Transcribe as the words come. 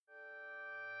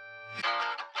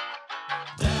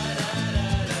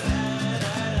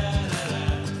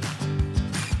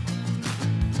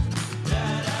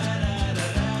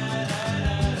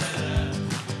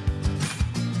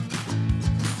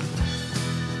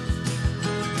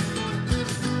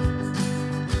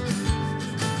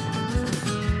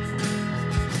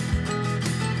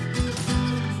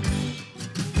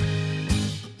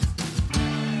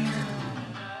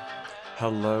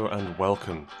Hello and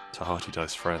welcome to Hearty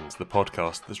Dice Friends, the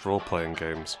podcast that's role-playing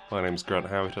games. My name's Grant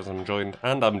Howitt, as I'm joined,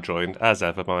 as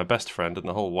ever, by my best friend in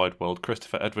the whole wide world,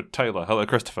 Christopher Edward Taylor. Hello,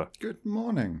 Christopher. Good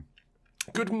morning.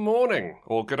 Good morning,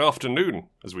 or good afternoon,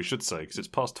 as we should say, because it's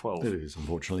past 12. It is,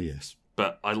 unfortunately, yes.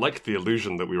 But I like the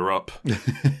illusion that we were up.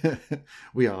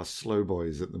 We are slow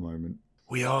boys at the moment.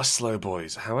 We are slow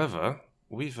boys. However,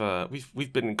 we've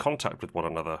been in contact with one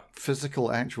another.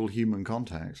 Physical, actual human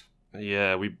contact.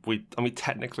 Yeah, I mean,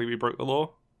 technically we broke the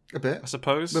law. A bit. I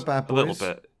suppose. We're bad boys. A little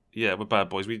bit. Yeah, we're bad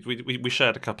boys. We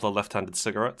shared a couple of left-handed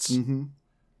cigarettes,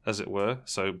 as it were.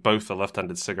 So both the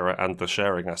left-handed cigarette and the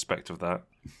sharing aspect of that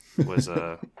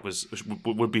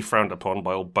would be frowned upon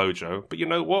by old Bojo. But you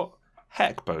know what?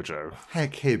 Heck, Bojo.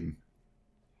 Heck him.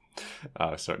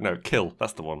 Sorry, no, Kill.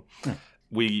 That's the one. Yeah.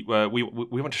 We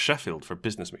went to Sheffield for a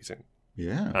business meeting.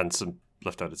 Yeah. And some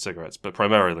left-handed cigarettes, but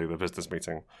primarily the business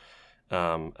meeting.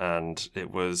 And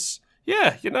it was,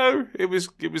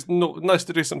 it was nice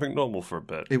to do something normal for a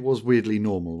bit. It was weirdly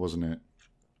normal, wasn't it?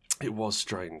 It was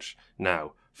strange.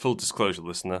 Now, full disclosure,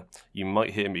 listener, you might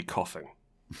hear me coughing.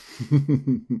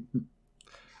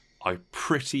 I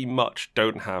pretty much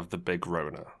don't have the big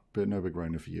Rona. But no big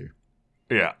Rona for you.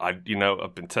 Yeah, I've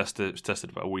been tested. It was tested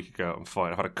about a week ago. I'm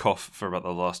fine. I've had a cough for about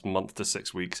the last month to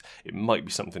 6 weeks. It might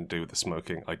be something to do with the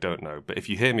smoking. I don't know. But if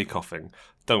you hear me coughing,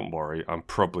 don't worry. I'm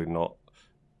probably not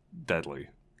deadly.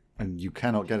 And you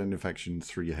cannot get an infection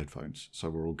through your headphones, so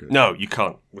we're all good. No, you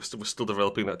can't. We're still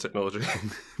developing that technology.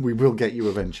 We will get you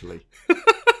eventually.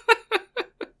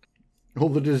 All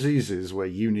the diseases where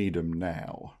you need them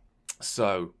now.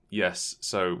 So, yes.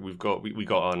 So we got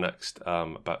our next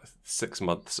about 6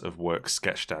 months of work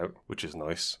sketched out, which is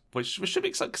nice. Which should be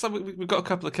exciting because we've got a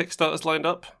couple of Kickstarters lined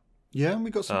up. Yeah, and we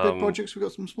got some big projects, we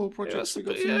got some small projects, we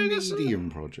got some medium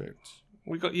projects.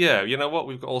 You know what?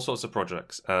 We've got all sorts of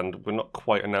projects, and we're not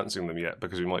quite announcing them yet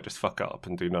because we might just fuck up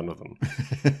and do none of them.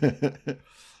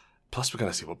 Plus, we're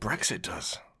going to see what Brexit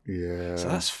does. Yeah. So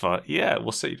that's fun. Yeah,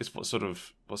 we'll see just what sort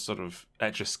of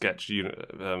Etch-a-Sketch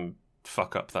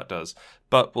fuck up that does.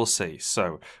 But we'll see.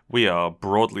 So we are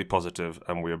broadly positive,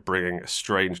 and we are bringing a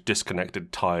strange,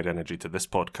 disconnected, tired energy to this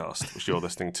podcast, which you're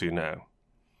listening to now.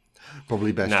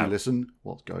 Probably best you listen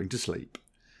whilst going to sleep.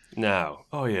 Now,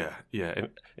 yeah.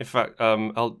 In fact,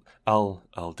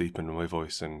 I'll deepen my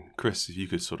voice, and Chris, if you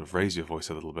could sort of raise your voice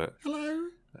a little bit. Hello.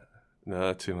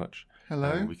 No, too much.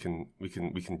 Hello. We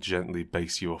can gently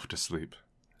bass you off to sleep.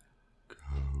 Go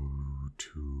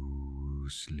to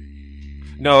sleep.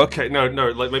 No, okay, no.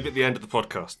 Like maybe at the end of the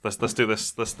podcast. Let's do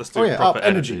this. Let's do proper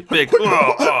energy. Big.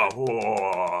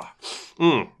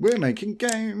 We're making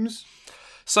games.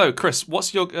 So, Chris,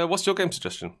 what's your game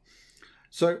suggestion?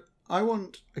 So, I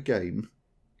want a game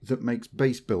that makes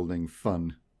base building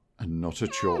fun and not a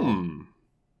chore.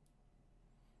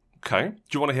 Okay. Do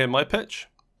you want to hear my pitch?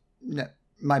 No,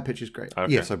 my pitch is great.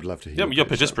 Okay. Yes, I would love to hear your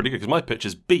pitch is pretty good because my pitch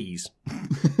is bees.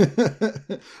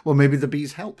 Well, maybe the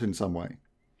bees help in some way.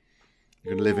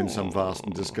 You can live in some vast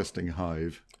and disgusting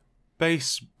hive.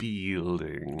 Base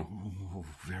building. Oh,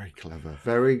 very clever.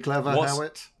 Very clever,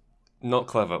 Howitt. Not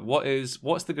clever.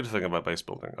 What's the good thing about base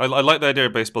building? I like the idea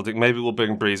of base building. Maybe we'll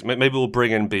bring bees. Maybe we'll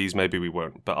bring in bees. Maybe we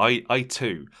won't. But I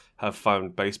too have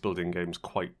found base building games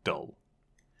quite dull.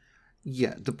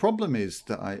 Yeah, the problem is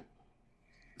that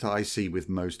I see with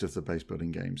most of the base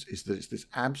building games is that it's this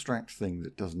abstract thing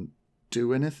that doesn't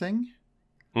do anything.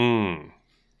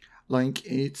 Like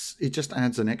it just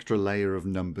adds an extra layer of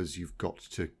numbers you've got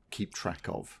to keep track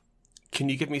of. Can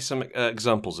you give me some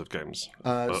examples of games?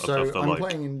 I'm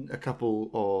playing a couple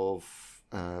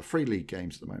of Free League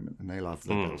games at the moment, and they love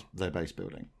their base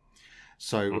building.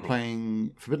 So we're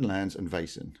playing Forbidden Lands and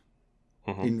Vaesen.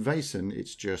 In Vaesen,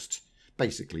 it's just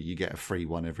basically you get a free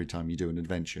one every time you do an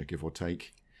adventure, give or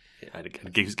take. Yeah,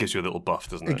 it gives you a little buff,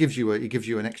 doesn't it? It gives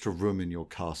you an extra room in your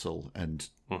castle, and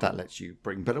that lets you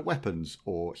bring better weapons,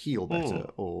 or heal better,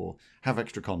 or have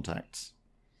extra contacts.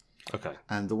 Okay.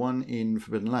 And the one in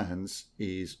Forbidden Lands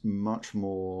is much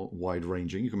more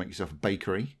wide-ranging. You can make yourself a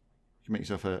bakery. You can make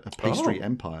yourself a pastry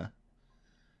empire.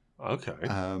 Okay.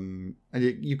 And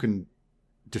you can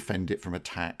defend it from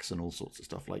attacks and all sorts of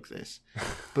stuff like this.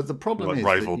 But the problem like is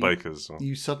rival that bakers.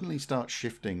 You suddenly start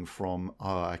shifting from,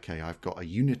 okay, I've got a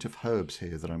unit of herbs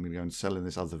here that I'm going to go and sell in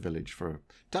this other village for a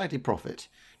tidy profit,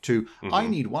 to I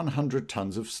need 100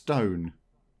 tons of stone.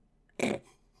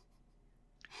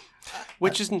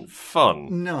 Which isn't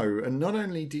fun. No, and not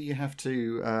only do you have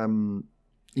to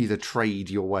either trade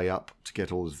your way up to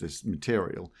get all of this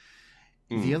material,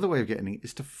 the other way of getting it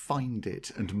is to find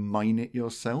it and mine it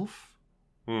yourself.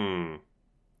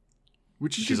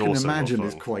 Which, as you can imagine,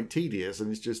 is quite tedious,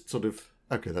 and it's just sort of,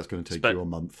 okay, that's going to take you a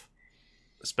month.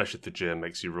 Especially if the GM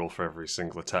makes you roll for every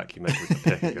single attack you make with the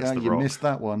pick against the rock. You missed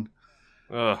that one.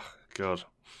 Oh, God.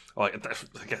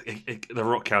 The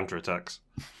rock counterattacks.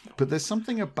 But there's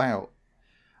something about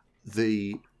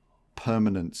the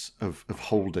permanence of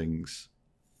holdings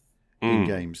in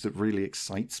games that really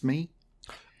excites me.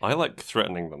 I like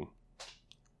threatening them.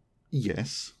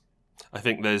 Yes. I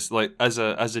think there's, like, as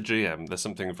a GM, there's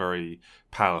something very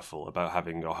powerful about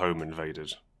having your home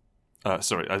invaded.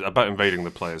 About invading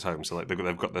the player's home. So, like,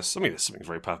 they've got this. I mean, there's something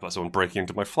very powerful about someone breaking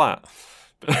into my flat.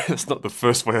 But that's not the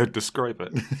first way I'd describe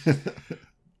it.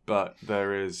 But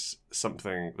there is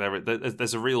something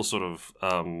there's a real sort of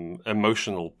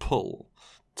emotional pull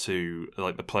to,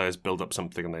 like, the players build up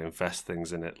something and they invest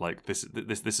things in it. Like, this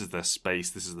is their space.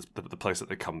 This is the place that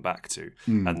they come back to.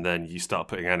 And then you start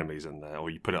putting enemies in there, or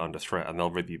you put it under threat, and they'll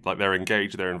really, like, they're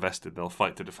engaged, they're invested, they'll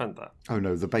fight to defend that. Oh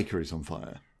no, the bakery's on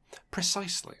fire.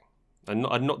 Precisely, and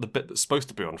not the bit that's supposed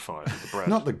to be on fire. The bread,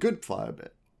 not the good fire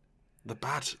bit. The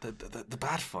bad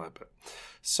fire bit.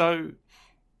 So,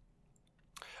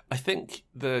 I think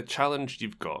the challenge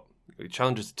you've got, the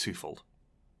challenge is twofold,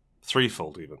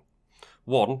 threefold even.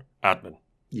 One, admin.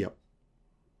 Yep.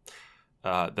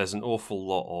 There's an awful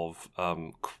lot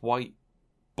of quite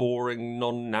boring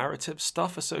non-narrative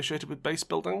stuff associated with base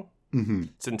building. Mm-hmm.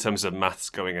 It's in terms of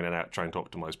maths going in and out trying to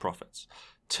optimize profits.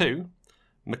 Two,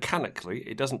 mechanically,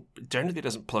 it generally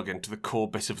doesn't plug into the core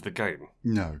bit of the game.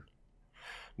 No.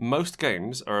 Most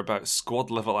games are about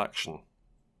squad level action,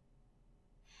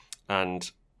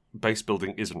 and base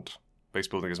building isn't. Base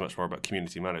building is much more about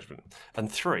community management. And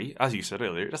three, as you said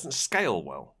earlier, it doesn't scale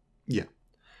well. Yeah.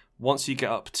 Once you get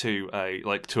up to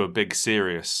a big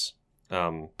serious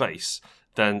base,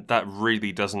 then that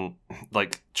really doesn't,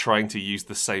 like, trying to use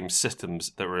the same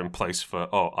systems that were in place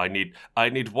for, I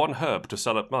need one herb to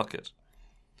sell at market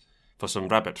for some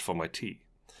rabbit for my tea.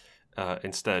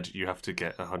 Instead, you have to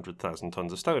get 100,000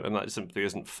 tons of stone, and that simply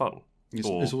isn't fun. It's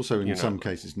also, in some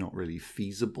cases, not really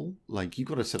feasible. Like, you've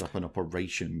got to set up an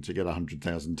operation to get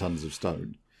 100,000 tons of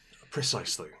stone.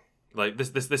 Precisely. Like,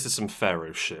 this is some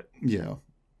Pharaoh shit. Yeah.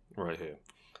 Right here.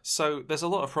 So, there's a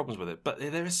lot of problems with it, but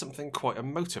there is something quite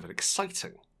emotive and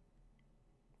exciting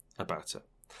about it.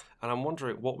 And I'm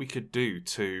wondering what we could do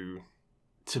to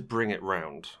bring it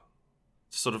round.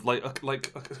 Sort of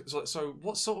so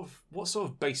what sort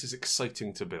of base is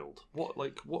exciting to build? What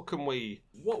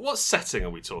setting are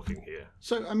we talking here?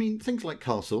 So, I mean, things like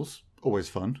castles, always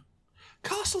fun.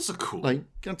 Castles are cool. Like,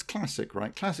 that's classic,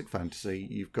 right? Classic fantasy.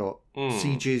 You've got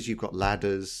sieges, you've got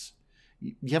ladders.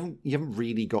 You haven't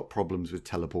really got problems with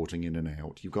teleporting in and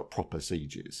out. You've got proper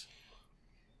sieges.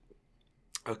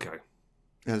 Okay.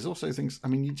 There's also things, I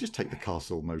mean, you just take the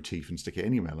castle motif and stick it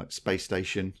anywhere, like space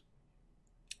station.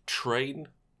 Train.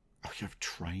 Oh, you have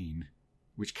train.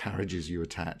 Which carriages you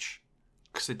attach?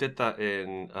 Because they did that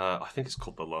in, I think it's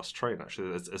called The Last Train,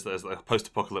 actually. There's a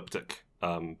post-apocalyptic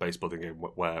base building game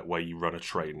where you run a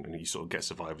train and you sort of get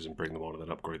survivors and bring them on and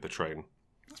then upgrade the train.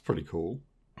 That's pretty cool.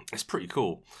 It's pretty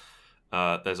cool.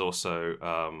 There's also,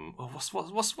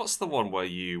 what's the one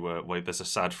where there's a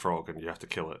sad frog and you have to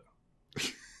kill it?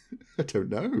 I don't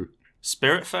know.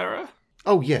 Spiritfarer?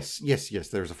 Oh, yes,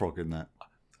 there's a frog in that.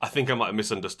 I think I might have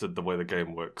misunderstood the way the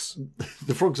game works.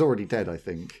 The frog's already dead, I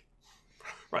think.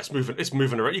 Right, it's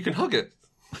moving around. You can hug it.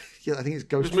 Yeah, I think it's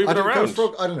Ghost. It's moving around. Ghost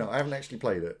Frog. I don't know. I haven't actually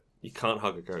played it. You can't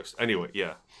hug a ghost. Anyway,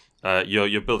 yeah.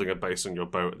 You're building a base on your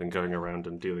boat and then going around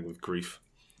and dealing with grief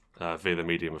via the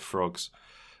medium of frogs.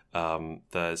 I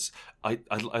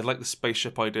like the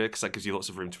spaceship idea because that gives you lots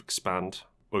of room to expand.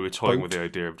 We were toying with the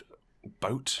idea of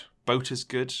boat. Boat is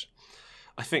good.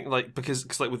 I think because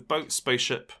with boat,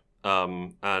 spaceship,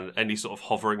 and any sort of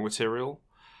hovering material,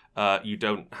 you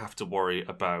don't have to worry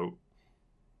about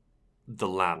the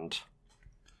land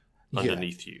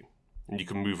underneath you, and you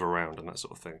can move around and that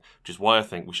sort of thing. Which is why I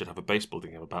think we should have a base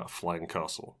building game about a flying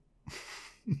castle.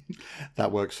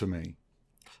 That works for me.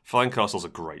 Flying castles are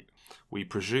great. We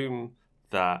presume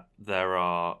that there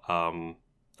are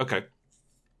okay.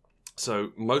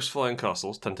 So most flying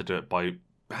castles tend to do it by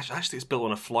actually it's built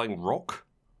on a flying rock.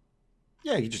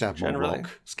 Yeah, you just have more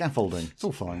rock. Scaffolding. It's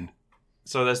all fine.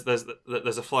 So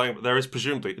there's a flying... There is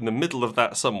presumably, in the middle of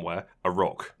that somewhere, a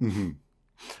rock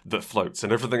that floats,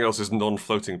 and everything else is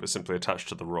non-floating but simply attached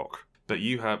to the rock. But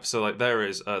you have... So, like, there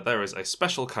is a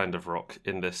special kind of rock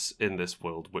in this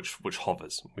world which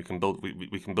hovers. We can build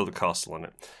a castle on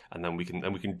it, and then we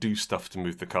can do stuff to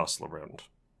move the castle around.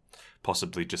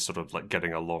 Possibly just sort of like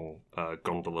getting a long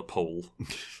gondola pole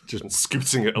just and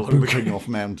scooting it along the off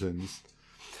mountains.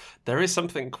 There is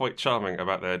something quite charming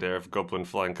about the idea of Goblin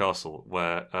Flying Castle,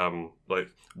 where, like,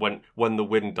 when the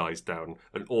wind dies down,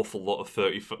 an awful lot of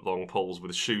 30-foot long poles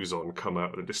with shoes on come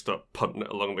out and just start punting it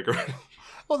along the ground.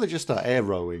 Or they just start air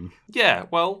rowing. Yeah,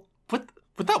 well, would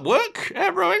that work?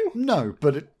 Air rowing? No,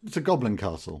 but it's a Goblin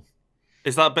Castle.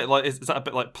 Is that a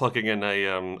bit like plugging in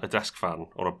a desk fan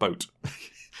or a boat?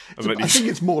 I think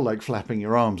it's more like flapping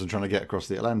your arms and trying to get across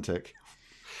the Atlantic.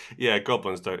 Yeah,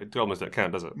 goblins don't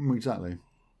count, does it? Exactly.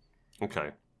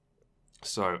 Okay,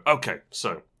 so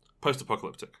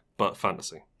post-apocalyptic, but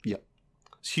fantasy. Yep.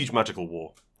 It's a huge magical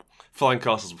war. Flying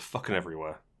castles were fucking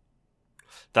everywhere.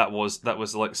 That was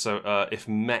like, so if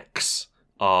mechs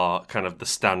are kind of the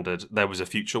standard, there was a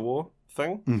future war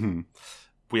thing. Mm-hmm.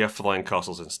 We have flying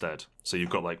castles instead. So you've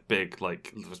got like big,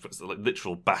 like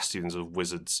literal bastions of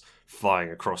wizards flying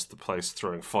across the place,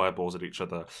 throwing fireballs at each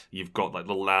other. You've got like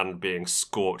the land being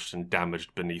scorched and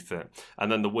damaged beneath it. And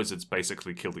then the wizards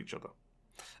basically killed each other.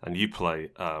 And you play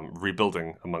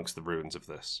rebuilding amongst the ruins of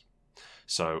this.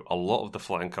 So a lot of the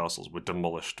flying castles were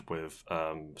demolished with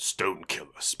stone killer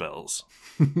spells.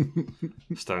 That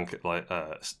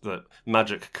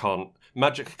magic can't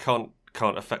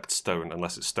affect stone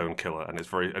unless it's stone killer, and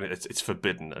it's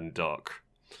forbidden and dark.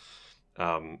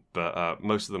 But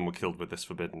most of them were killed with this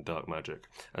forbidden dark magic,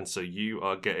 and so you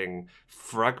are getting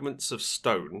fragments of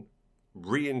stone,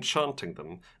 re-enchanting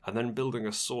them, and then building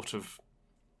a sort of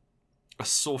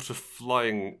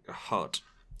flying hut.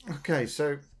 Okay,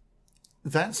 so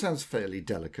that sounds fairly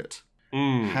delicate.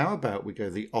 How about we go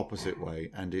the opposite way,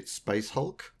 and it's Space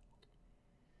Hulk?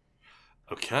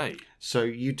 Okay. So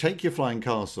you take your flying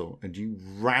castle and you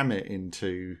ram it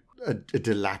into a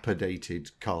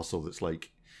dilapidated castle that's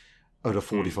like at a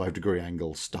 45-degree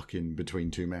angle stuck in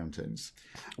between two mountains.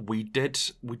 We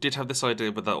did have this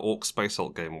idea with that Orc Space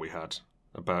Hulk game we had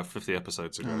about 50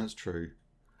 episodes ago. Oh, that's true.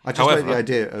 I just like the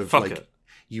idea of like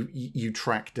you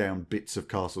track down bits of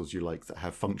castles you like that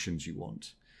have functions you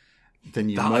want. Then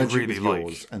you merge it with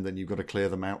yours, and then you've got to clear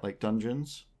them out like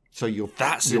dungeons. So you're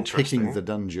picking the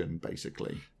dungeon,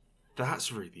 basically.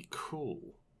 That's really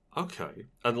cool. Okay,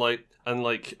 and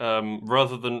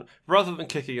rather than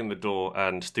kicking in the door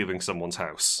and stealing someone's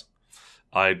house,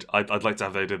 I'd like to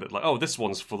have the idea that like, oh, this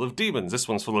one's full of demons, this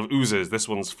one's full of oozes, this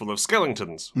one's full of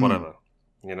skeletons, whatever.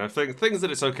 You know, things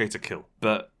that it's okay to kill,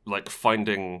 but like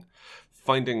finding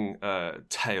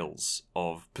tales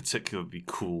of particularly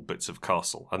cool bits of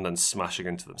castle and then smashing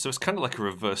into them. So it's kind of like a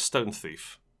reverse Stone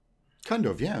Thief. Kind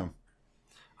of, yeah.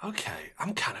 Okay,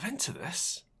 I'm kind of into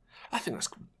this. I think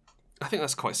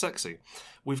that's quite sexy.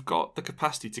 We've got the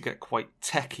capacity to get quite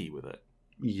techie with it.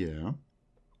 Yeah.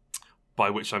 By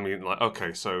which I mean, like,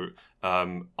 okay, so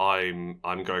I'm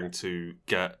going to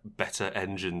get better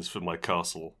engines for my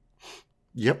castle.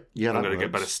 Yep. Yeah, I'm going to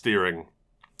get better steering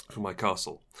for my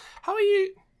castle. How are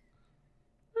you?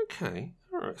 Okay.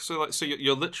 All right. So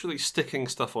you're literally sticking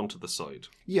stuff onto the side.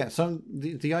 Yeah. So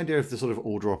the idea of the sort of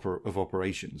order of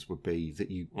operations would be that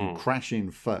you crash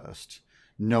in first,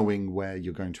 knowing where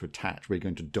you're going to attach, where you're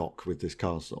going to dock with this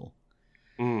castle,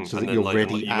 so that you're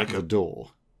ready at the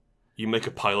door. You make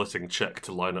a piloting check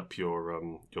to line up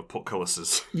your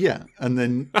portcullises. Yeah, and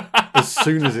then as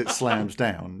soon as it slams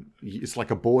down, it's like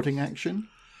a boarding action.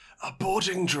 A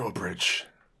boarding drawbridge.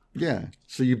 Yeah,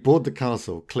 so you board the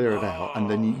castle, clear it out, and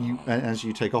then you as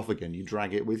you take off again, you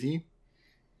drag it with you.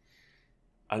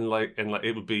 And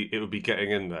it would be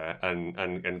getting in there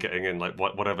and getting in like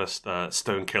whatever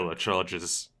stone killer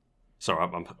charges. Sorry,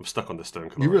 I'm stuck on the stone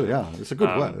killer. You really are. It's a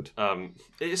good word.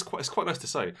 It's quite nice to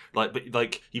say. But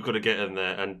you've got to get in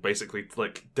there and basically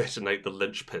like detonate the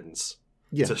linchpins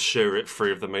to shear it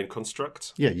free of the main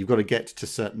construct. Yeah, you've got to get to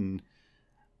certain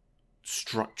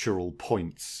structural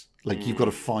points. Like you've got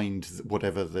to find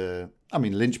whatever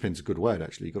linchpin's a good word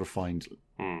actually. You've got to find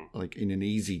like in an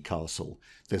easy castle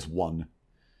there's one,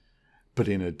 but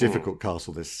in a difficult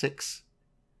castle there's 6.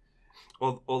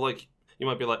 Or like You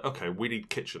might be like, okay, we need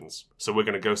kitchens, so we're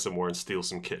going to go somewhere and steal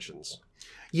some kitchens.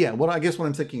 Yeah, I guess what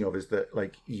I'm thinking of is that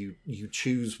like you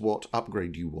choose what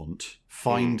upgrade you want,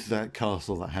 find that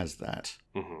castle that has that,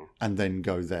 and then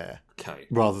go there. Okay.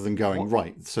 Rather than going,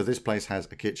 right, so this place has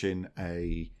a kitchen,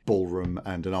 a ballroom,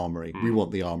 and an armory. We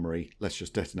want the armory. Let's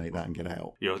just detonate that and get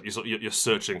out. You're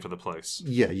searching for the place.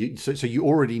 Yeah, so you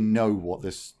already know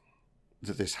that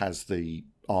this has the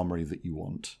armory that you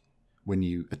want when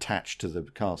you attach to the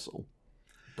castle.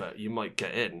 But you might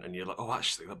get in and you're like, oh,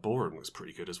 actually, that ballroom looks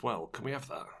pretty good as well. Can we have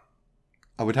that?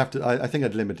 I would have to. I think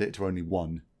I'd limit it to only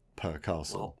one per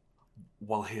castle.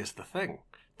 Well, here's the thing.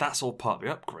 That's all part of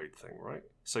the upgrade thing, right?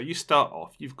 So you start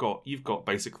off. You've got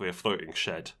basically a floating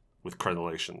shed with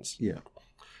crenellations. Yeah.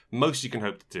 Most you can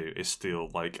hope to do is steal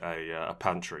like a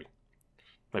pantry.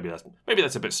 Maybe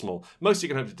that's a bit small. Most you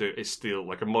can hope to do is steal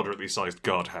like a moderately sized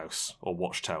guardhouse or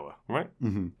watchtower, right?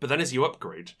 Mm-hmm. But then as you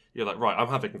upgrade, you're like, right, I'm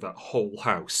having that whole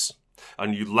house.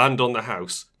 And you land on the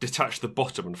house, detach the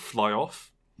bottom and fly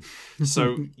off.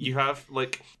 So you have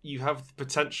the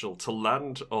potential to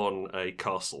land on a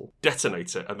castle,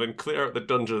 detonate it, and then clear out the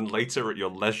dungeon later at your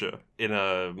leisure in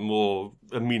a more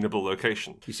amenable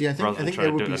location. You see, I think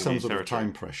there would be some sort of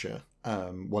time pressure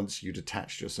once you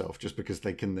detached yourself, just because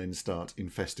they can then start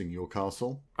infesting your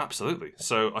castle. Absolutely.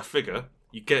 So I figure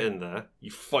you get in there,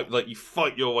 you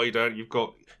fight your way down. You've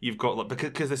got like,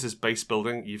 because this is base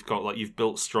building, you've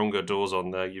built stronger doors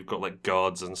on there. You've got like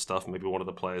guards and stuff. Maybe one of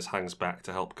the players hangs back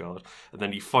to help guard, and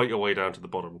then you fight your way down to the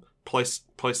bottom. Place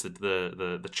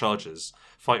the charges,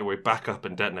 fight your way back up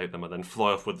and detonate them, and then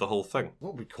fly off with the whole thing.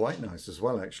 What would be quite nice as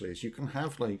well, actually, is you can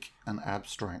have like an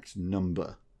abstract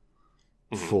number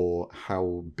for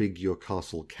how big your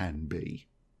castle can be.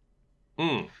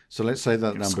 So let's say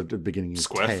that number at the beginning is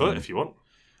square 10. foot if you want.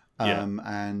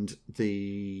 And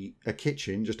a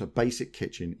kitchen, just a basic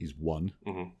kitchen, is 1.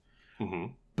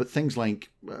 But things like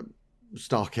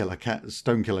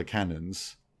Stonekiller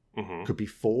cannons could be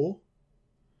 4.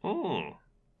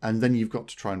 And then you've got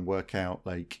to try and work out,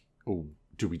 like,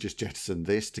 do we just jettison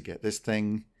this to get this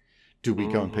thing? Do we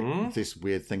go and pick this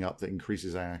weird thing up that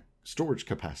increases our storage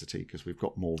capacity because we've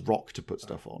got more rock to put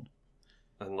stuff on?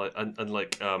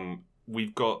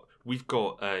 We've got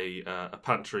a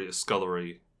pantry, a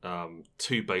scullery,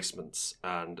 2 basements,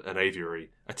 and an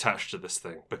aviary attached to this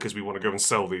thing because we want to go and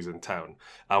sell these in town,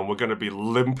 and we're going to be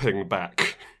limping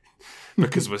back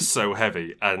because we're so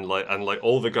heavy, and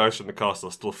all the guys from the castle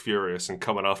are still furious and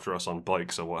coming after us on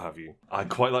bikes or what have you. I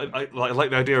quite like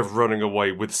the idea of running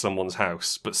away with someone's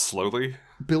house, but slowly.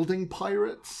 Building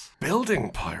pirates.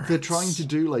 They're trying to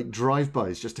do like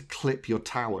drive-bys just to clip your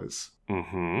towers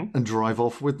and drive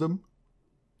off with them.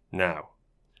 Now,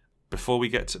 before we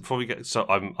get,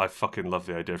 I fucking love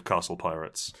the idea of castle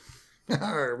pirates.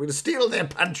 We'll steal their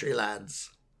pantry,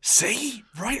 lads. See,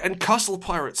 right? And Castle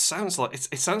Pirates sounds like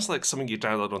it sounds like something you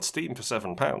download on Steam for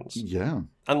 £7. Yeah,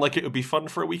 and like it would be fun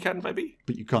for a weekend, maybe.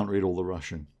 But you can't read all the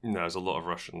Russian. No, there's a lot of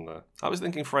Russian there. I was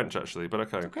thinking French actually, but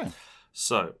okay. Okay.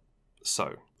 So,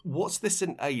 what's this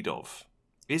in aid of?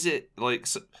 Is it like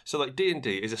so? Like D&D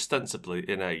is ostensibly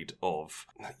in aid of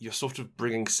you're sort of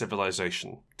bringing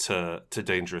civilization to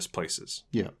dangerous places.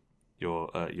 Yeah.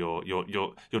 You're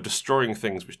destroying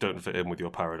things which don't fit in with your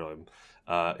paradigm.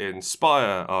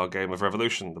 Inspire our game of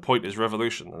Revolution. The point is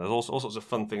revolution, and there's all sorts of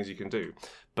fun things you can do.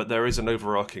 But there is an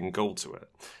overarching goal to it.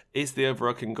 Is the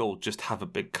overarching goal just have a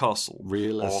big castle?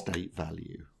 Real estate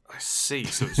value. I see.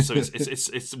 So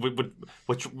it's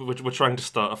we're trying to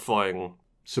start a flying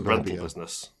rental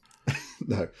business.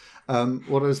 No.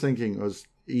 What I was thinking was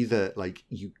either like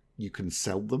you can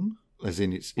sell them, as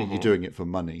in you're doing it for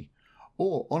money,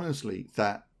 or honestly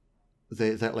that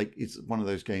like it's one of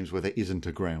those games where there isn't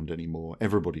a ground anymore.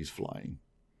 Everybody's flying.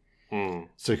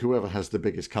 So whoever has the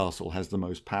biggest castle has the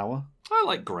most power. I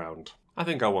like ground. I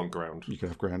think I want ground. You can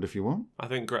have ground if you want. I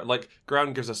think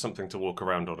ground gives us something to walk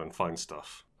around on and find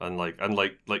stuff. And like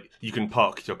you can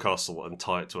park your castle and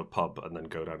tie it to a pub and then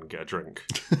go down and get a drink.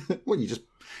 Well, you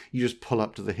just pull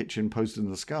up to the hitching post in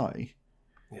the sky.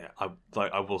 Yeah,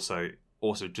 I will say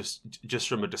also just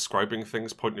from a describing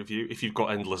things point of view, if you've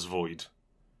got endless void,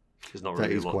 there's not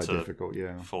really a lot to difficult,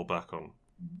 fall back on.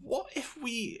 What if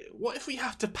we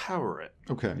have to power it?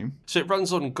 Okay. So it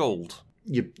runs on gold.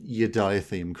 Your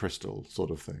diathem crystal sort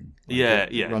of thing.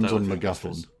 Like it runs on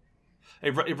MacGuffin.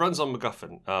 It runs on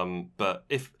MacGuffin. But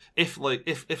if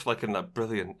in that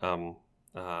brilliant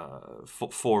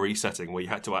 4E setting where you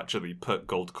had to actually put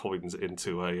gold coins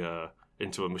into a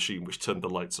machine which turned the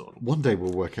lights on. One day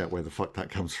we'll work out where the fuck that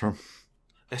comes from.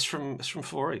 It's from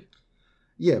 4E.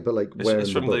 Yeah, but like where it's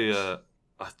in from the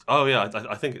books? Oh yeah,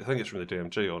 I think it's from the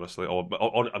DMG, honestly, or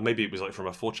maybe it was like from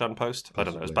a 4chan post. I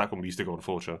don't know. It was back when we used to go on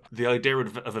 4chan. The idea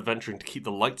of adventuring to keep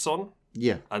the lights on,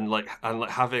 yeah, and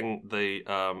having the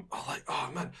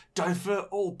divert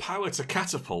all power to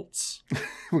catapults.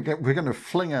 we're going to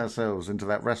fling ourselves into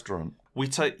that restaurant. So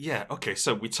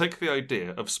we take the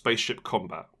idea of spaceship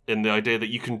combat in the idea that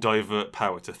you can divert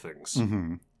power to things.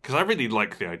 Mm-hmm. Because I really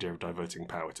like the idea of diverting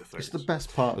power to things. It's the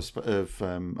best part of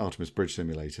Artemis Bridge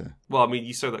Simulator. Well, I mean,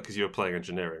 you saw that because you were playing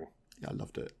engineering. Yeah, I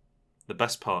loved it. The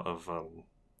best part of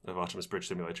Artemis Bridge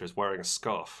Simulator is wearing a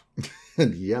scarf.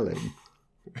 And yelling.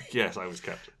 Yes, I was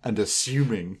kept. And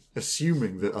assuming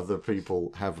that other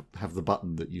people have the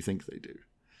button that you think they do.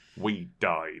 We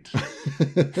died.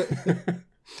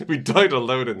 We died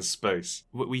alone in space.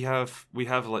 We have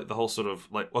like the whole sort of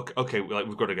like okay, like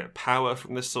we've got to get power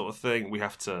from this sort of thing. We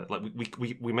have to like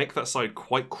we make that side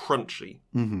quite crunchy.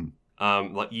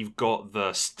 Mm-hmm. Like you've got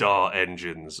the star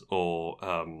engines or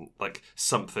like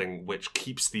something which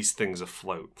keeps these things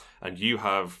afloat, and you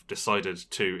have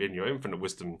decided to, in your infinite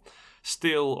wisdom,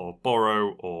 steal or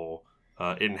borrow or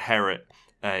inherit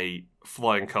a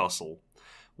flying castle,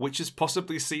 which is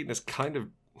possibly seen as kind of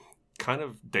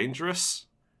dangerous.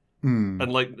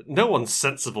 And like no one's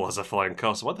sensible has a flying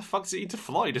castle. Why the fuck does it need to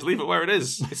fly? Just leave it where it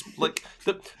is. It's like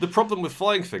the problem with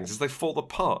flying things is they fall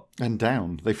apart and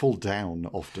down. They fall down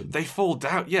often. They fall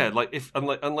down. Yeah, like if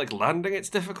unlike landing, it's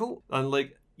difficult. And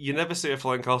like you never see a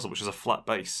flying castle which is a flat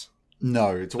base.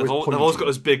 No, it's always they've always got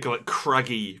those big, like,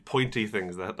 craggy, pointy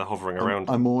things that they're hovering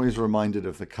around. I'm always reminded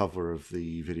of the cover of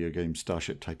the video game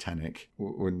Starship Titanic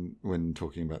when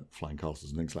talking about flying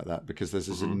castles and things like that, because there's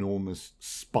this enormous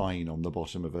spine on the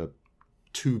bottom of a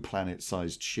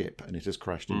 2-planet-sized ship, and it has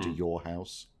crashed into your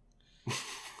house.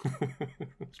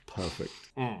 It's perfect.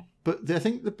 But I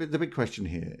think the big question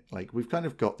here, like, we've kind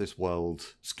of got this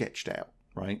world sketched out,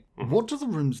 right? What do the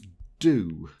rooms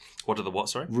do? What are the what,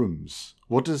 sorry? Rooms.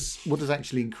 What does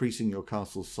actually increasing your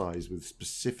castle size with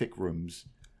specific rooms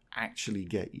actually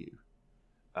get you?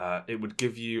 It would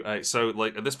give you so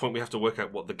like at this point we have to work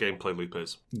out what the gameplay loop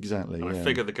is. Exactly. And I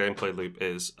figure the gameplay loop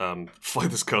is fly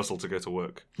this castle to go to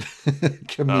work.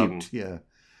 Commute, yeah.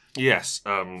 Yes,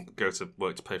 go to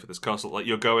work to pay for this castle. Like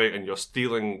you're going and you're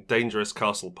stealing dangerous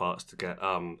castle parts to get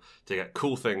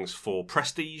cool things for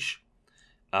prestige,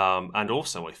 and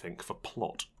also I think for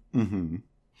plot. Mm-hmm.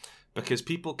 Because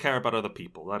people care about other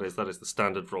people. That is the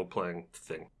standard role-playing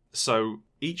thing. So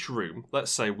each room, let's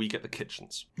say we get the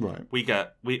kitchens. Right. You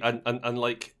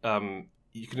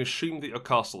can assume that your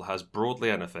castle has broadly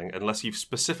anything, unless you've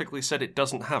specifically said it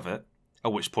doesn't have it,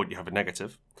 at which point you have a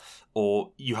negative,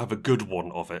 or you have a good one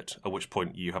of it, at which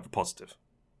point you have a positive.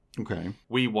 Okay.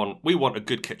 We want a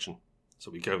good kitchen.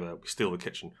 So we go there, we steal the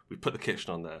kitchen, we put the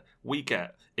kitchen on there. We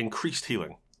get increased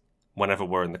healing whenever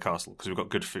we're in the castle, because we've got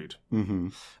good food. Mm-hmm.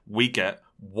 We get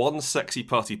one sexy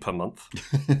party per month.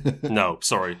 No,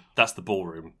 sorry, that's the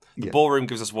ballroom. The ballroom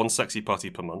gives us one sexy party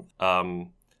per month. But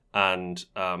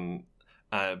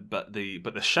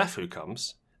the chef who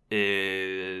comes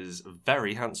is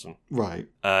very handsome. Right.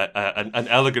 An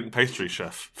elegant pastry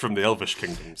chef from the Elvish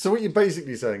kingdoms. So what you're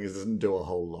basically saying is it doesn't do a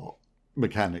whole lot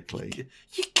mechanically.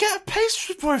 You get a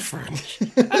pastry boyfriend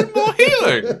and more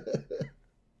healing.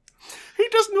 He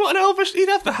doesn't want an Elvish. He'd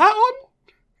have the hat on.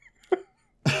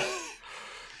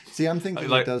 See, I'm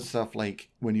thinking it does stuff like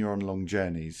when you're on long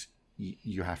journeys,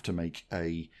 you have to make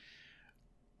a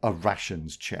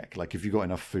rations check. Like if you've got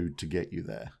enough food to get you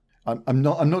there. I'm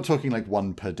not talking like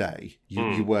one per day.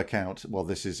 You work out, well,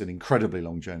 this is an incredibly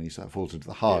long journey, so it falls into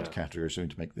the hard category, so you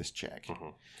need to make this check. Mm-hmm.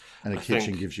 And a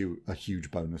kitchen gives you a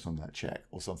huge bonus on that check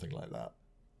or something like that.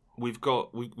 We've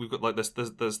got like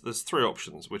there's three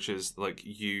options, which is like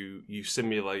you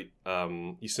simulate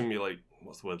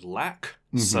what's the word, lack.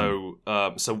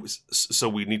 Mm-hmm. So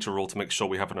we need to roll to make sure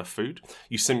we have enough food.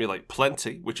 You simulate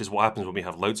plenty, which is what happens when we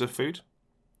have loads of food,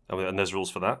 and there's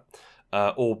rules for that.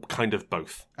 Or kind of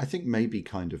both. I think maybe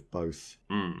kind of both.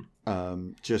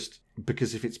 Just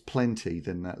because if it's plenty,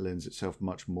 then that lends itself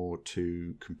much more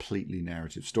to completely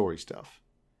narrative story stuff.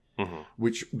 Mm-hmm.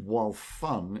 Which, while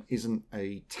fun, isn't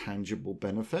a tangible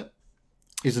benefit.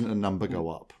 Isn't a number go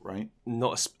up, right?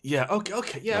 Okay, yeah. Like,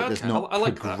 there's not I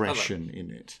like progression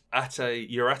in it.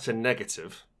 You're at a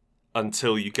negative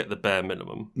until you get the bare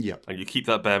minimum. Yeah. And you keep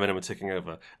that bare minimum ticking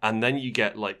over. And then you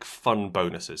get like fun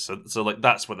bonuses. So like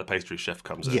that's where the pastry chef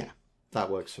comes in. Yeah. That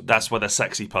works for me. That's where the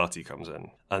sexy party comes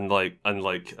in. And the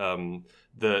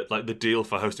deal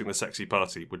for hosting the sexy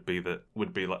party would be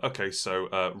like, okay,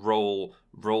 so roll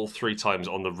 3 times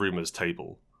on the rumors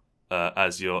table.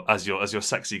 as your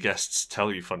sexy guests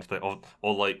tell you fun things,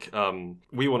 or like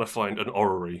we want to find an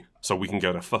orrery so we can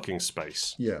go to fucking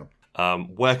space. Yeah.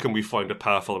 Where can we find a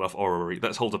powerful enough orrery?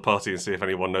 Let's hold a party and see if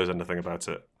anyone knows anything about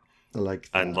it. I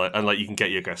like that. And you can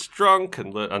get your guests drunk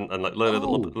and learn a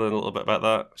little bit about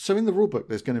that. So in the rulebook,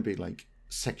 there's going to be like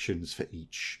sections for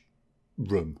each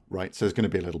room, right? So there's going to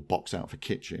be a little box out for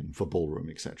kitchen, for ballroom,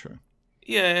 etc.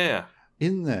 Yeah.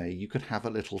 In there, you could have a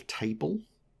little table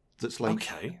that's like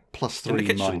 +3,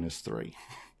 -3.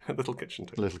 A little kitchen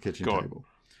table. A little kitchen table.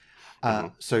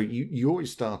 So you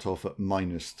always start off at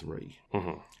 -3.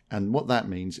 Mm-hmm. And what that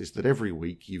means is that every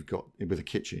week with a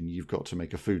kitchen, you've got to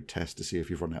make a food test to see if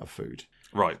you've run out of food.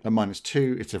 Right. At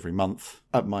 -2, it's every month.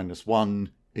 At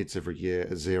 -1, it's every year.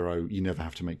 At 0, you never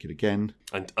have to make it again.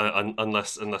 And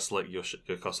unless like your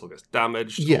castle gets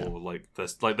damaged, or like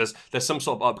there's some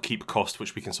sort of upkeep cost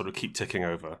which we can sort of keep ticking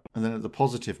over. And then at the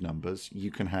positive numbers,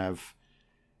 you can have.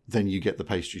 Then you get the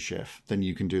pastry chef. Then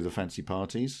you can do the fancy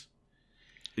parties.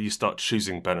 You start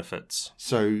choosing benefits.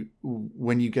 So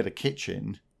when you get a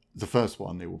kitchen, the first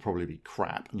one, it will probably be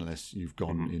crap unless you've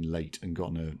gone in late and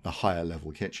gotten a higher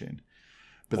level kitchen.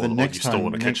 But the next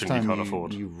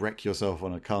time you wreck yourself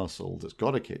on a castle that's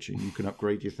got a kitchen, you can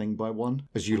upgrade your thing by 1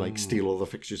 as you steal all the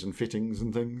fixtures and fittings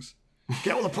and things.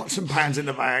 Get all the pots and pans in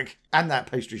the bag and that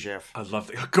pastry chef. I love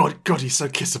that. Oh, God, he's so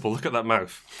kissable. Look at that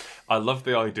mouth. I love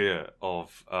the idea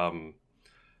of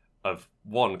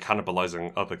one,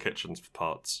 cannibalizing other kitchens for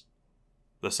parts.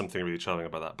 There's something really charming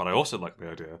about that. But I also like the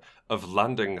idea of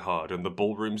landing hard and the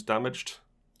ballroom's damaged.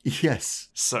 Yes.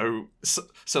 So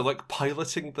like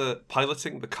piloting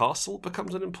the castle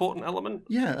becomes an important element.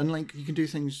 Yeah, and like you can do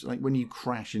things like when you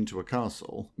crash into a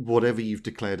castle, whatever you've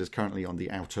declared as currently on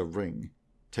the outer ring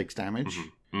takes damage.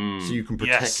 So you can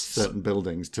protect certain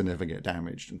buildings to never get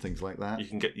damaged and things like that. You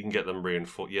can get them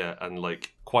reinforced, and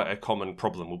like quite a common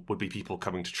problem would be people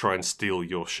coming to try and steal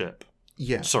your ship.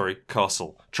 Yeah. Sorry,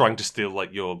 castle. Trying to steal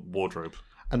like your wardrobe.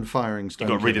 And firing stone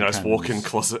You've got a really nice cannons. walk-in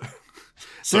closet.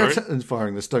 Sorry? And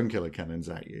firing the stone killer cannons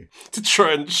at you. To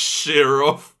try and shear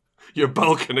off your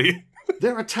balcony.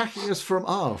 They're attacking us from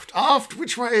aft. Aft?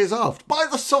 Which way is aft? By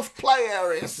the soft play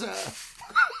area, sir.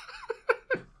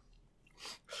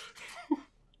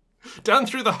 Down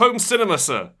through the home cinema,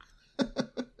 sir.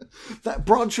 That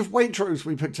branch of Waitrose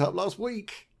we picked up last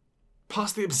week.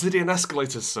 Past the obsidian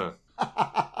escalators, sir.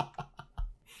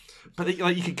 But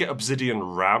you could get obsidian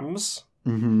rams,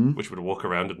 which would walk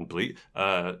around and bleed.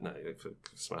 No, for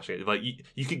smashing it. Like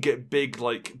you could get big,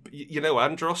 like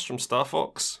Andros from Star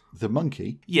Fox, the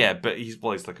monkey. Yeah, but he's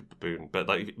like a baboon. But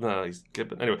like no, he's good.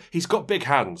 But anyway, he's got big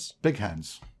hands. Big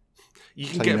hands. You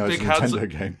can get big hands. Nintendo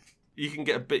game. You can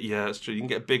get that's true. You can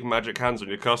get big magic hands on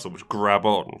your castle, which grab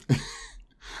on.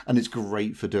 And it's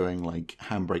great for doing like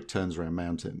handbrake turns around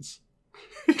mountains.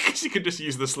 Because you can just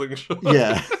use the slingshot.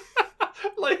 Yeah.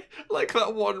 like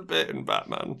that one bit in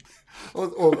Batman.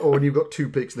 Or when you've got 2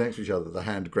 picks next to each other, the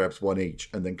hand grabs one each,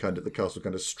 and then the castle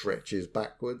kind of stretches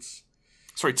backwards.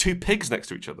 Sorry, 2 pigs next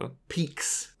to each other?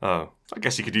 Peaks. Oh, I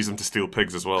guess you could use them to steal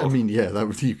pigs as well. I mean, yeah, you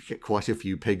could get quite a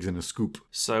few pigs in a scoop.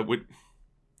 So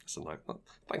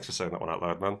thanks for saying that one out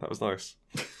loud, man. That was nice.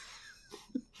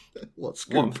 What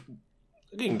scoop?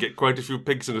 You can get quite a few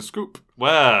pigs in a scoop.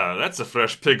 Well, that's a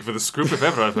fresh pig for the scoop if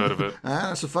ever I've heard of it.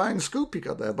 That's a fine scoop you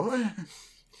got there, boy.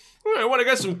 Well, I want to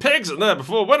get some pigs in there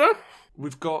before winter.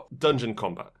 We've got dungeon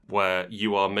combat, where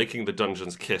you are making the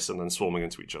dungeons kiss and then swarming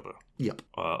into each other. Yep.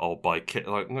 Or by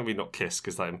maybe not kiss,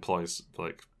 because that implies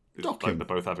docking. Like they're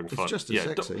both having fun. It's just as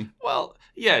sexy.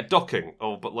 Docking.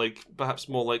 But like perhaps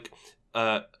more like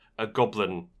a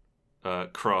goblin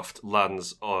craft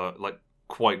lands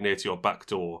quite near to your back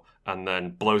door and then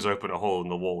blows open a hole in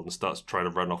the wall and starts trying to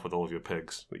run off with all of your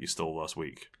pigs that you stole last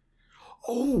week.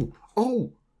 Oh,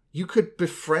 you could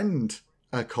befriend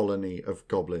a colony of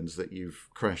goblins that you've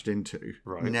crashed into.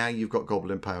 Right. Now you've got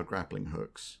goblin-powered grappling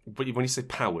hooks. But when you say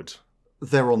powered...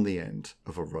 They're on the end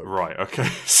of a rope. Right, okay.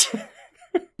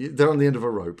 They're on the end of a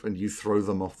rope and you throw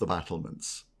them off the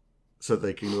battlements so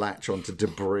they can latch onto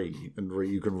debris and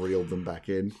you can reel them back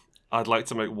in. I'd like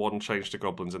to make one change to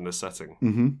goblins in this setting.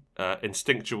 Mm-hmm.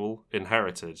 Instinctual,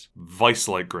 inherited,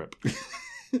 vice-like grip.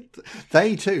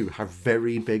 They too have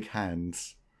very big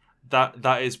hands.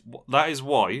 That is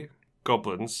why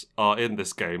goblins are in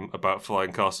this game about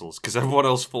flying castles, because everyone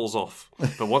else falls off.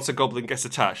 But once a goblin gets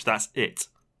attached, that's it.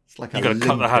 It's like you got to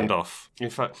cut the hand off. In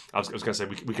fact, I was going to say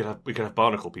we could have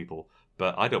barnacle people,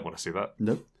 but I don't want to see that.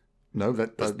 Nope. No,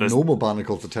 there's normal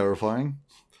barnacles are terrifying.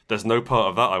 There's no part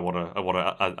of that I want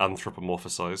to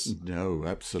anthropomorphize. No,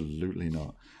 absolutely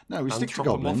not. No, we stick to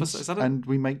goblins and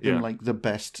we make them like the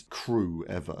best crew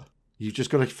ever. You've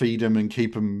just got to feed them and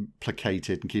keep them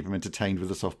placated and keep them entertained with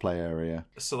the soft play area.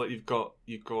 So like you've got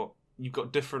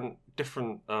different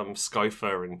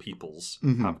Skyfaring peoples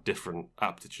have different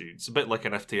aptitudes, a bit like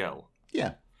an FTL.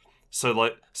 Yeah. So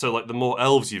like the more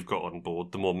elves you've got on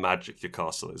board, the more magic your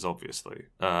castle is, obviously.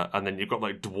 And then you've got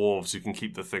like dwarves who can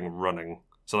keep the thing running.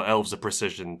 So like, elves are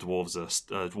precision, dwarves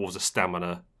are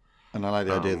stamina. And I like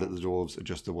the idea that the dwarves are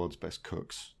just the world's best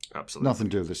cooks. Absolutely. Nothing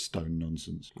to do with this stone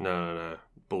nonsense. No.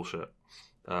 Bullshit.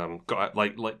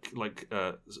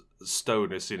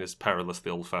 Stone is seen as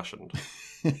perilously old-fashioned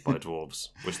by dwarves,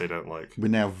 which they don't like. We're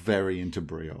now very into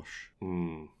brioche.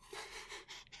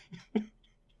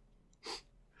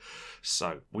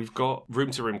 So, we've got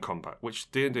room-to-room combat, which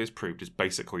D&D has proved is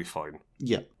basically fine.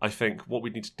 Yeah. I think what we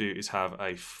need to do is have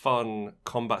a fun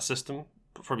combat system,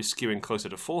 probably skewing closer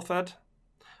to 4th ed.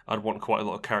 I'd want quite a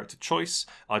lot of character choice.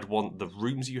 I'd want the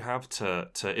rooms you have to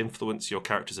influence your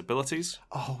character's abilities.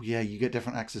 Oh, yeah, you get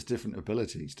different access to different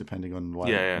abilities depending on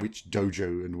which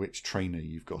dojo and which trainer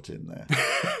you've got in there.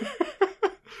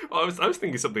 I was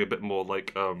thinking something a bit more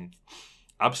like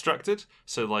abstracted.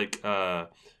 So like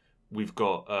we've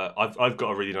got I've got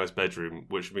a really nice bedroom,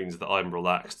 which means that I'm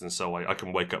relaxed, and so I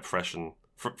can wake up fresh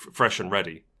and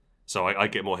ready. So I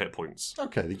get more hit points.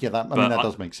 Okay, yeah, that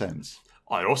does make sense.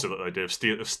 I also like the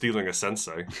idea of stealing a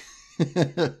sensei.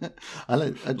 I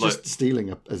like just stealing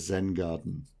a Zen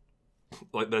garden.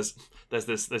 Like there's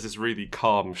this really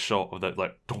calm shot of that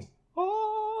like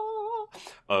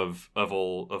of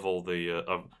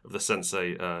the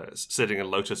sensei sitting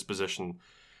in lotus position,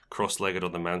 cross-legged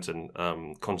on the mountain,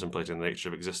 contemplating the nature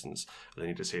of existence. And then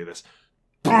you just hear this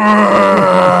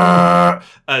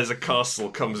as a castle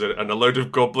comes in and a load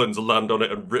of goblins land on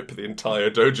it and rip the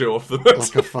entire dojo off the mountain.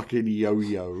 Like a fucking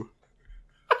yo-yo.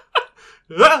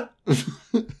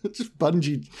 Just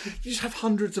bungee. You just have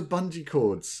hundreds of bungee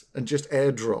cords and just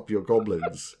airdrop your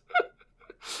goblins.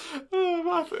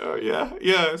 Yeah,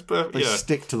 it's perfect. They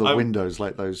stick to the windows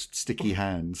like those sticky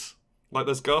hands. Like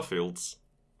those Garfields.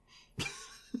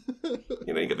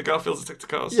 You get the Garfields that stick to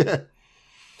cars. Yeah.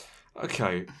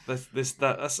 Okay,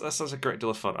 that sounds a great deal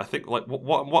of fun. I think like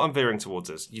what I'm veering towards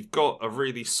is you've got a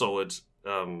really solid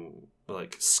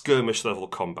like skirmish level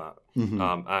combat,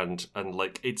 and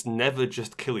like it's never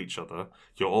just kill each other.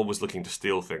 You're always looking to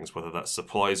steal things, whether that's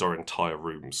supplies or entire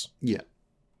rooms. Yeah.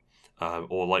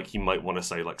 Or like you might want to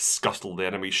say like scuttle the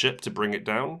enemy ship to bring it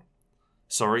down.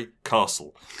 Sorry,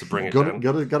 castle to bring it down.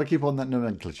 Got to keep on that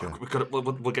nomenclature. We'll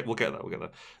get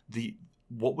that.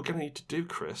 What we're going to need to do,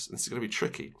 Chris, and this is going to be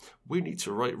tricky, we need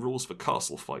to write rules for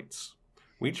castle fights.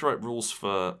 We need to write rules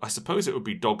for, I suppose it would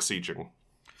be dog sieging.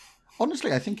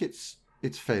 Honestly, I think it's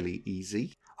fairly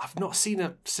easy. I've not seen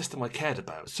a system I cared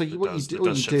about. So what you do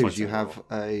is you have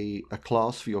a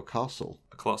class for your castle.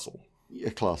 A castle?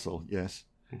 A castle, yes.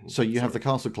 Mm-hmm. So you have the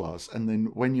castle class, and then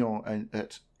when you're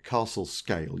at castle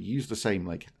scale, you use the same,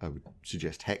 like I would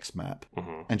suggest, hex map,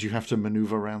 and you have to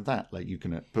maneuver around that. Like you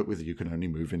can only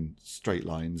move in straight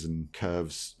lines, and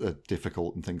curves are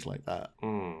difficult and things like that.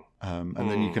 And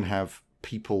then you can have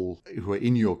people who are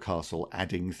in your castle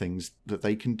adding things that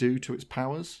they can do to its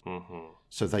powers.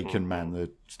 So they can man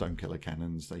the Stonekiller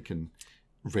cannons. They can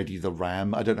ready the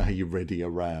ram. I don't know how you ready a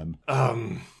ram.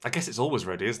 I guess it's always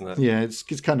ready, isn't it? Yeah, it's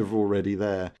kind of already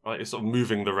there. Right, you're sort of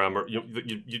moving the ram.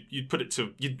 You'd put it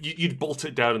to you'd bolt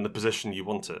it down in the position you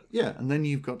want it. Yeah, and then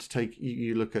you've got to take.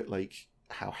 You look at like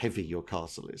how heavy your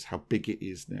castle is, how big it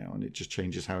is now, and it just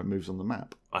changes how it moves on the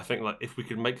map. I think like if we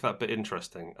could make that bit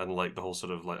interesting and like the whole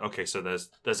sort of like okay, so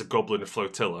there's a goblin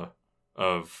flotilla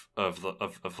of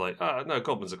like no,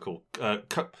 goblins are cool.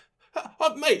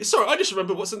 Mate, sorry, I just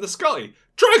remembered what's in the sky.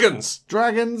 Dragons!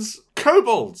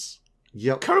 Kobolds!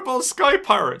 Yep. Kobold sky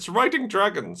pirates riding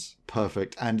dragons.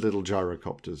 Perfect. And little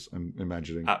gyrocopters, I'm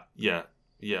imagining. Yeah.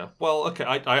 Well, okay,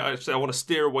 I want to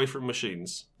steer away from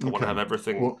machines. I want to have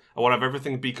everything I want to have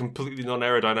everything be completely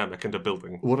non-aerodynamic in a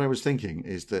building. What I was thinking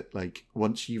is that like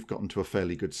once you've gotten to a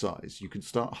fairly good size, you can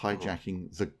start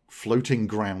hijacking the floating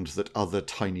ground that other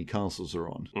tiny castles are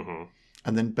on.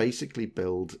 And then basically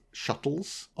build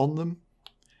shuttles on them.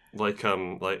 Like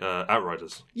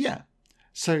Outriders. Yeah.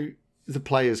 So the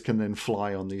players can then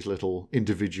fly on these little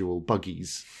individual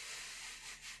buggies.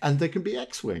 And they can be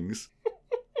X-Wings.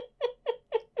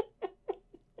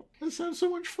 That sounds so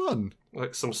much fun.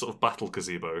 Like some sort of battle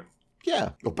gazebo.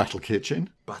 Yeah. Or battle kitchen.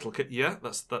 Yeah,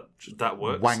 that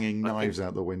works. Wanging knives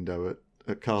out the window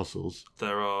at castles.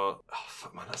 There are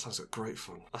that sounds like great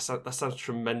fun. That sounds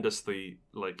tremendously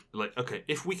like okay,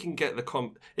 if we can get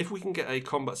a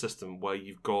combat system where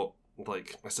you've got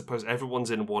like I suppose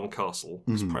everyone's in one castle,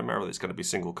 because primarily it's going to be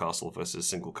single castle versus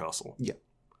single castle. Yeah.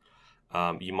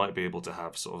 You might be able to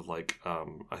have sort of like,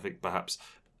 I think perhaps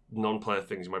non-player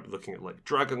things. You might be looking at like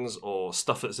dragons or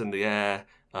stuff that's in the air,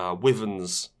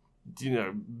 wyverns,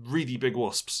 really big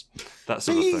wasps, that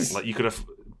sort of thing. Like you could have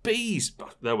bees.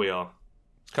 There we are.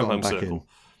 Come home circle.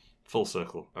 Full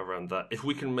circle around that. If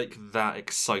we can make that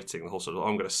exciting, the whole sort of,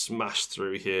 I'm going to smash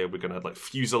through here, we're going to like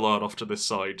fusillade off to this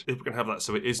side. If we can have that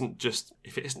so it isn't just,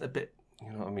 if it isn't a bit,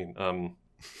 you know what I mean?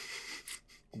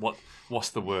 What's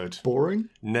the word? Boring?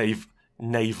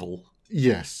 Naval.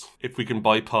 Yes. If we can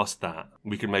bypass that,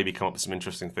 we can maybe come up with some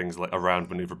interesting things like around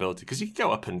maneuverability, because you can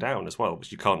go up and down as well,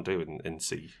 which you can't do in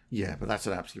sea. Yeah, but that's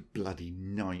an absolute bloody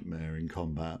nightmare in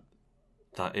combat.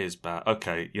 That is bad.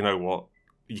 Okay, you know what?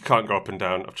 You can't go up and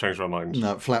down. I've changed my mind.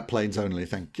 No, flat planes only,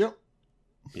 thank you.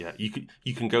 Yeah,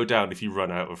 you can go down if you run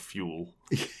out of fuel.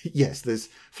 Yes, there's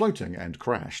floating and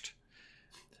crashed.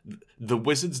 The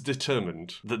wizards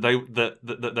determined that they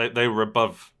were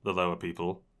above the lower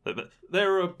people. That they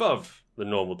were above the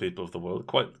normal people of the world,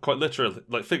 quite literally,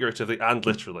 like figuratively and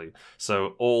literally.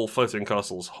 So all floating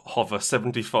castles hover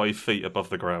 75 feet above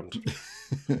the ground.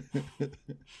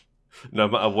 No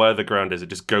matter where the ground is, it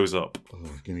just goes up. Oh,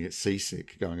 you're going to get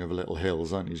seasick going over little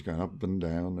hills, aren't you? Just going up and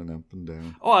down and up and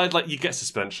down. Oh, I'd like you get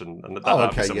suspension, and it's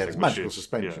magical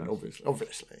suspension,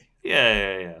 obviously.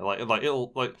 Yeah. Like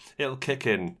it'll kick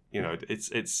in.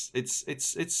 It's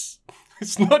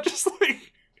not just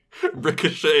like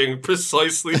ricocheting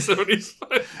precisely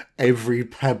 75. Every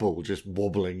pebble just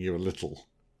wobbling you a little.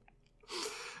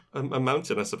 A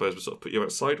mountain, I suppose, would sort of put you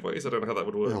out sideways. I don't know how that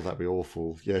would work. Oh, that'd be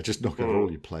awful. Yeah, just knock over all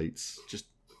your plates. Just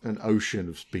an ocean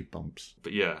of speed bumps.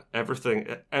 But yeah,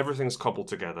 everything's cobbled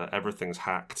together. Everything's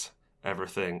hacked.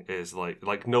 Everything is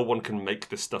like no one can make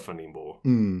this stuff anymore.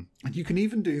 And you can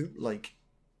even do like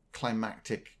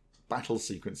climactic battle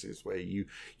sequences where you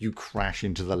crash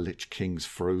into the Lich King's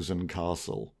frozen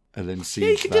castle. And then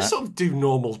you can just sort of do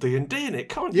normal D&D in it,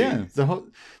 can't you? Yeah,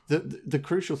 the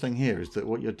crucial thing here is that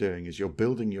what you're doing is you're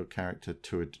building your character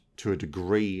to a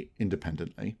degree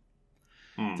independently.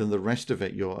 Then the rest of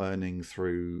it you're earning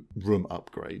through room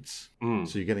upgrades.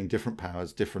 So you're getting different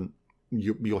powers,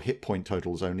 your hit point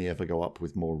totals only ever go up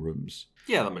with more rooms.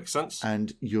 Yeah, that makes sense.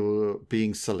 And you're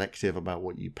being selective about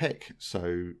what you pick.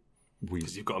 So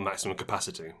because you've got a maximum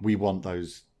capacity. We want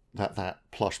those. That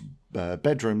plush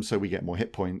bedroom, so we get more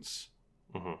hit points.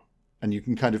 And you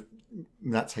can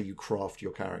that's how you craft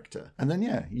your character. And then,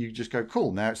 you just go,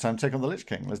 cool, now it's time to take on the Lich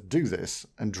King. Let's do this.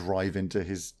 And drive into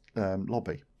his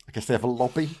lobby. I guess they have a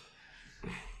lobby.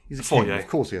 He's a king. Of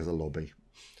course he has a lobby.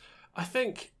 I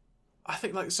think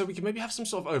like, so we can maybe have some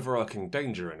sort of overarching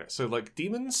danger in it. So like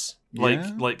demons,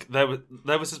 like there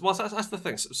was this, well, that's the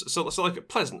thing. So like at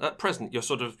present, you're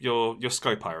sort of your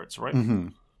sky pirates, right?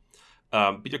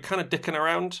 But you're kind of dicking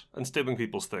around and stealing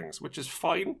people's things, which is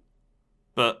fine.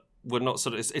 But we're not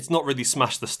it's not really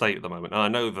smash the state at the moment. And I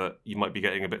know that you might be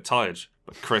getting a bit tired,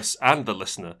 but Chris and the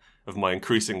listener, of my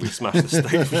increasingly smash the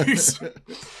state views.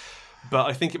 But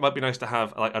I think it might be nice to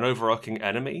have like an overarching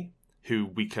enemy who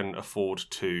we can afford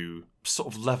to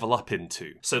sort of level up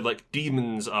into. So like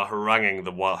demons are haranguing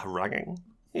the wild. Haranguing?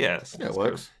 Yes. Yeah, it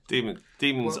works.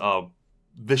 Demons are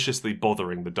viciously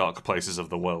bothering the dark places of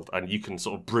the world, and you can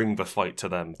sort of bring the fight to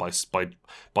them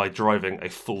by driving a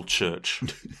full church.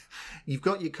 You've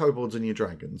got your kobolds and your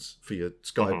dragons for your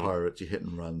sky pirates, your hit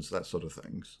and runs, that sort of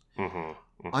things.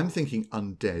 I'm thinking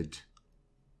undead.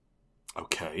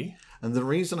 Okay. And the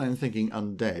reason I'm thinking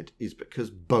undead is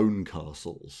because bone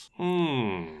castles.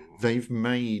 They've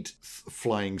made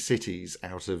flying cities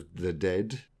out of the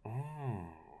dead.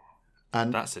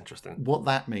 And that's interesting. What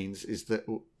that means is that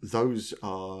those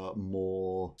are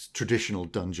more traditional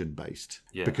dungeon based,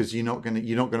 because you're not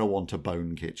gonna want a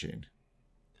bone kitchen.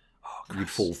 Oh, Chris, you'd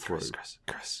fall through. Chris.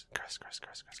 Okay,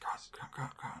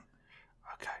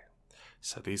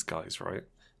 so these guys, right?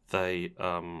 They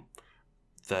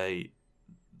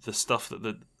the stuff that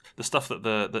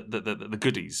the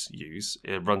goodies use,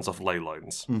 it runs off ley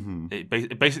lines.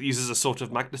 It basically uses a sort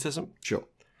of magnetism. Sure.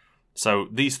 So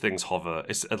these things hover.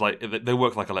 It's like they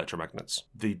work like electromagnets.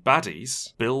 The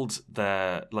baddies build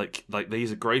their like they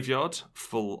use a graveyard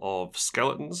full of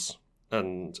skeletons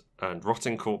and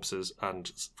rotting corpses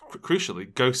and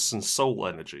crucially ghosts and soul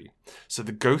energy. So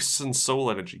the ghosts and soul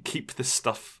energy keep this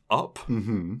stuff up.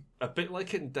 A bit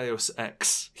like in Deus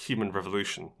Ex: Human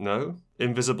Revolution. No,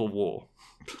 Invisible War.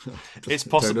 It's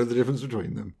possible. Don't know the difference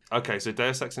between them. Okay, so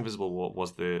Deus Ex: Invisible War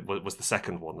was the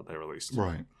second one that they released.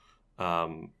 Right.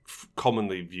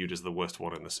 Commonly viewed as the worst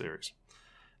one in the series.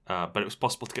 But it was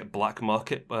possible to get black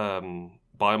market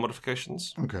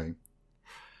biomodifications. Okay.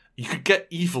 You could get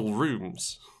evil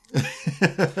rooms.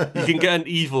 You can get an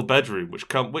evil bedroom,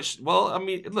 well, I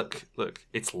mean, look,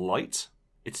 it's light,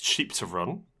 it's cheap to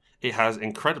run, it has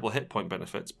incredible hit point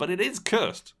benefits, but it is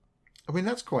cursed. I mean,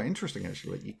 that's quite interesting,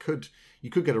 actually. Like, you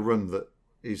could get a run that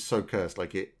is so cursed,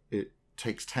 like it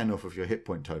takes 10 off of your hit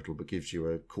point total, but gives you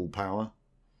a cool power.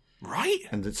 Right.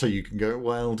 And so you can go,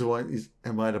 well,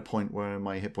 am I at a point where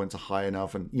my hit points are high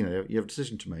enough? And, you have a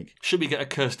decision to make. Should we get a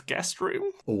cursed guest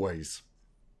room? Always.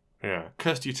 Yeah.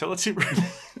 Cursed utility room?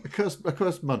 a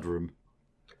cursed mud room.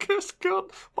 Cursed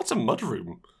God. What's a mud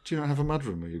room? Do you not have a mud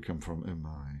room where you come from? Oh,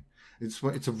 my.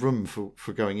 It's a room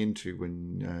for going into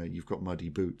when you've got muddy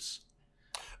boots.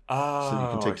 Oh, so you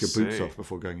can take your boots off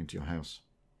before going into your house.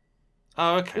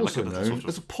 Oh, okay. Also known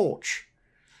as a porch.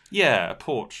 Yeah, a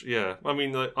porch, yeah. I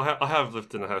mean, I have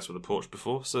lived in a house with a porch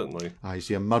before, certainly. I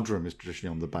see. A mudroom is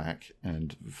traditionally on the back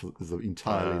and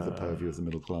entirely the purview of the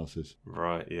middle classes.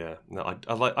 Right, yeah. No,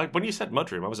 I like when you said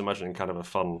mudroom, I was imagining kind of a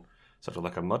fun, sort of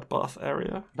like a mud bath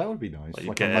area. That would be nice.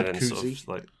 Like a mud koozie?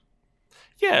 Sort of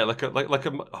yeah, like a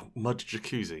mud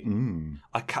jacuzzi. Mm.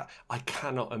 I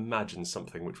cannot imagine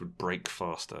something which would break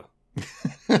faster.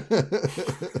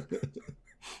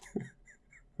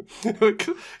 It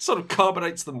sort of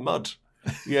carbonates the mud.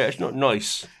 Yeah, it's not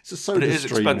nice. It's a soda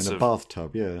stream in a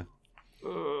bathtub, yeah.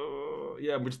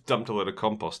 Yeah, we just dumped a load of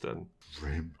compost in.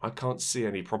 Grim. I can't see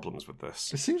any problems with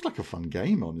this. It seems like a fun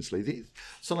game, honestly. The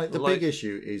big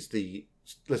issue is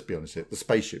let's be honest here, the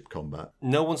spaceship combat.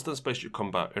 No one's done spaceship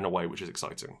combat in a way which is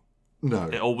exciting. No.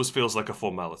 It always feels like a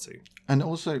formality. And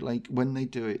also, like, when they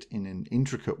do it in an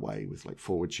intricate way with, like,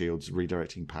 forward shields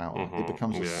redirecting power, it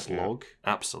becomes a slog.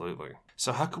 Yeah. Absolutely.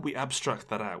 So how could we abstract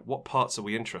that out? What parts are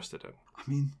we interested in? I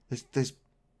mean, there's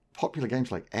popular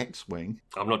games like X-Wing.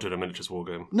 I'm not doing a miniatures war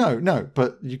game. No,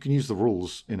 but you can use the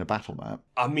rules in a battle map.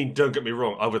 I mean, don't get me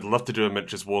wrong. I would love to do a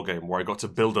miniatures war game where I got to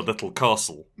build a little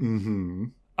castle. Mm-hmm.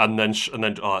 And then, it's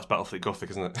Battlefleet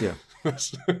Gothic, isn't it? Yeah.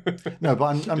 No,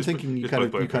 but I'm thinking you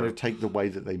kind of take the way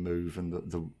that they move and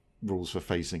the rules for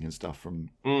facing and stuff from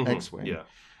X-Wing. Yeah.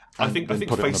 I think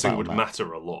facing would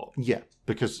matter a lot. Yeah,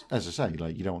 because as I say,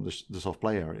 like, you don't want the soft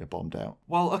play area bombed out.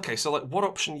 Well, okay, so like what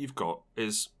option you've got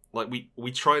is like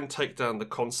we try and take down the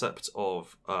concept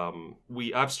of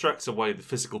we abstract away the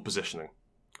physical positioning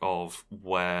of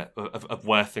where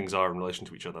things are in relation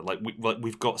to each other. Like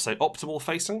we've got, say, optimal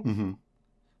facing. Mm-hmm.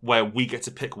 Where we get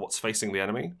to pick what's facing the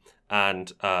enemy,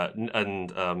 and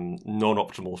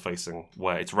non-optimal facing,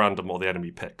 where it's random or the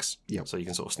enemy picks. Yep. So you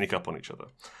can sort of sneak up on each other.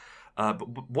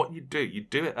 But what you do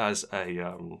it as like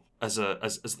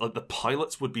the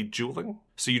pilots would be dueling.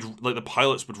 So the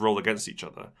pilots would roll against each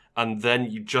other, and then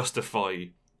you justify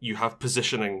you have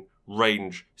positioning,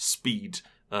 range, speed,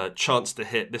 chance to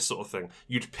hit, this sort of thing.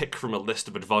 You'd pick from a list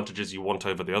of advantages you want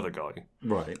over the other guy.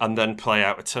 Right. And then play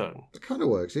out a turn. It kind of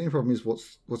works. The only problem is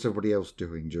what's everybody else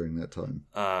doing during that time?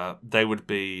 They would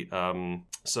be...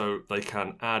 so they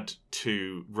can add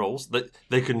 2 rolls.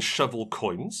 They can shovel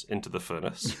coins into the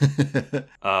furnace.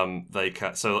 They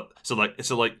can... So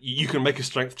you can make a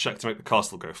strength check to make the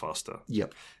castle go faster.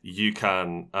 Yep. You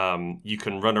can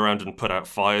run around and put out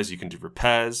fires. You can do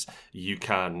repairs. You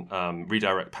can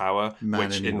redirect power,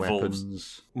 which involves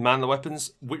weapons. Man the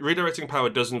weapons. Redirecting power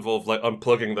does involve like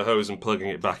unplugging the hose and plugging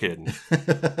it back in.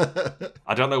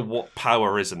 I don't know what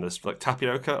power is in this. Like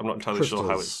tapioca, I'm not entirely sure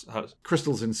how it's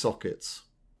crystals in sockets.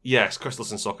 Yes,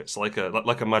 crystals in sockets, like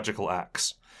a magical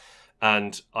axe.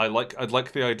 And I'd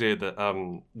like the idea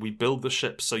that we build the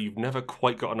ship so you've never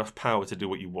quite got enough power to do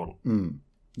what you want.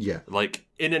 Yeah. Like,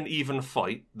 in an even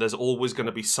fight, there's always going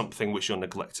to be something which you're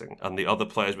neglecting, and the other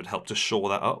players would help to shore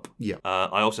that up. Yeah.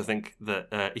 I also think that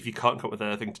if you can't come up with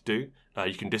anything to do,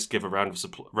 you can just give a round of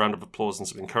applause and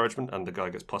some encouragement, and the guy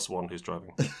gets +1 who's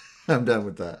driving. I'm down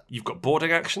with that. You've got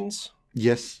boarding actions.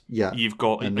 You've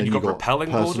got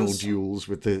repelling personal borders. duels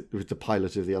with the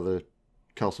pilot of the other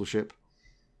castle ship.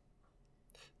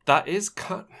 That is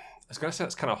I was going to say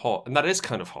that's kind of hot, and that is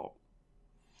kind of hot.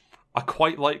 I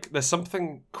quite like... There's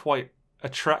something quite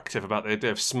attractive about the idea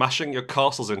of smashing your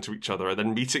castles into each other and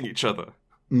then meeting each other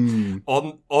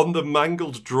on the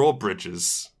mangled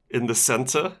drawbridges in the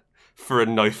centre for a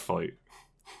knife fight.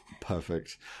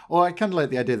 Perfect. Or I kind of like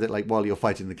the idea that, like, while you're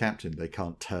fighting the captain, they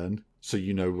can't turn, so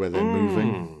you know where they're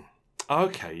moving.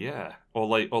 Okay, yeah. Or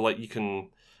like you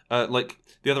can... like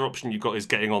the other option you've got is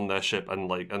getting on their ship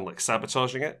and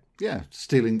sabotaging it. Yeah,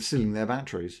 stealing their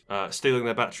batteries. Stealing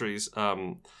their batteries.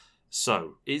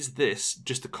 So, is this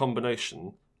just a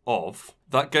combination of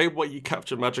that game where you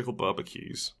capture magical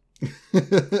barbecues,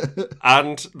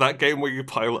 and that game where you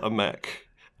pilot a mech,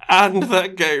 and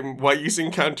that game where using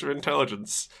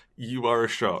counterintelligence, you are a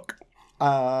shark?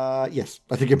 Yes,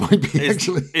 I think it might be,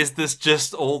 actually. Is this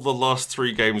just all the last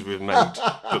 3 games we've made,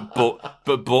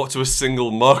 but brought to a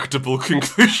single marketable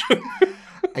conclusion?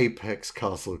 Apex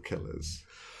Castle Killers.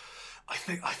 I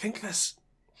think this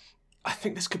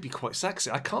could be quite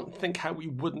sexy. I can't think how we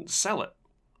wouldn't sell it.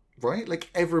 Right? Like,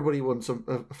 everybody wants a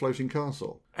floating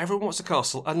castle. Everyone wants a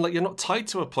castle, and like you're not tied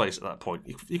to a place at that point.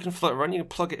 You can float around, you can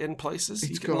plug it in places.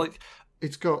 It's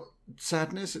got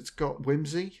sadness, it's got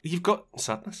whimsy. You've got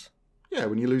sadness? Yeah,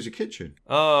 when you lose a kitchen.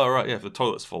 Oh, right, yeah, if the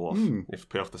toilets fall off, you have to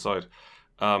pay off the side.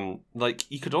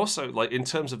 Like, you could also, like, in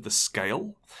terms of the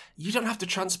scale, you don't have to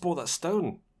transport that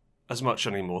stone as much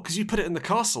anymore, because you put it in the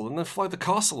castle and then fly the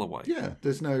castle away. Yeah,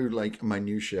 there's no, like,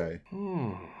 minutiae.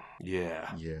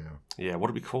 Yeah. Yeah. Yeah, what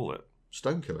do we call it?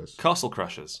 Stone Killers. Castle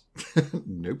Crashers.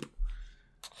 Nope.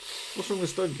 What's wrong with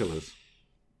Stone Killers?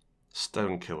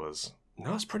 Stone Killers.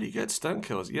 No, it's pretty good. Stone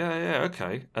Killers. Yeah,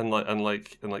 okay. And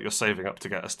like you're saving up to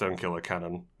get a Stone Killer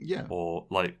cannon. Yeah. Or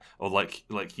like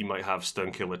you might have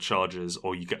Stone Killer charges,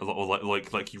 or you get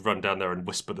like you run down there and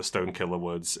whisper the Stone Killer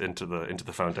words into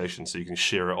the foundation, so you can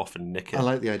shear it off and nick it. I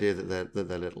like the idea that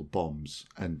they're little bombs,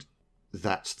 and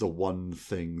that's the one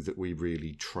thing that we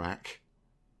really track.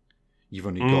 You've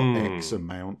only got X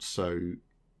amount, so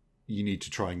you need to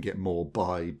try and get more,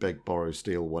 buy, beg, borrow,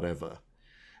 steal, whatever.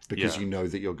 Because you know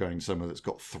that you're going somewhere that's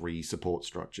got 3 support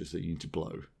structures that you need to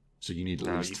blow. So you need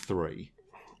at least 3.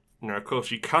 Now, of course,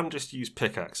 you can just use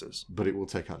pickaxes. But it will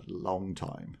take a long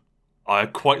time. I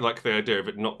quite like the idea of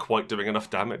it not quite doing enough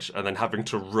damage and then having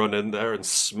to run in there and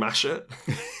smash it.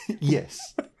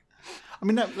 Yes. I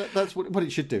mean, that's what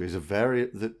it should do, is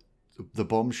the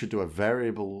bomb should do a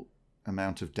variable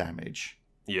amount of damage.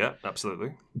 Yeah,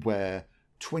 absolutely. Where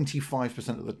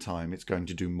 25% of the time it's going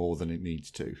to do more than it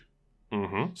needs to.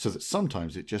 Mm-hmm. So that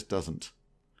sometimes it just doesn't.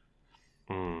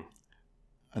 And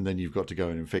then you've got to go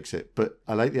in and fix it. But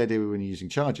I like the idea when you're using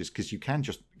charges, because you can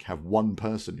just have one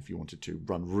person, if you wanted to,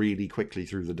 run really quickly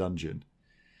through the dungeon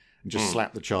and just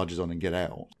slap the charges on and get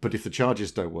out. But if the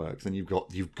charges don't work, then you've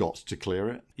got to clear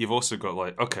it. You've also got,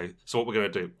 like, okay, so what we're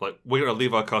going to do? Like, we're going to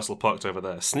leave our castle parked over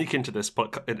there, sneak into this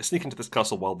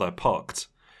castle while they're parked,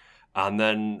 and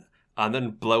then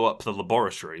blow up the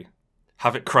laboratory.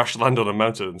 Have it crash land on a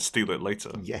mountain and steal it later.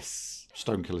 Yes.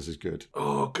 Stone Killers is good.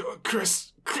 Oh, God,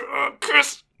 Chris.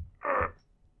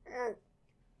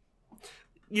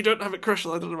 You don't have it crash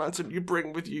land on a mountain. You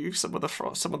bring with you some of the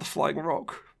flying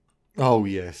rock. Oh,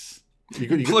 yes.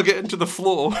 You plug it into the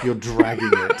floor. You're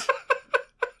dragging it.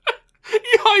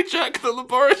 You hijack the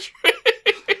laboratory.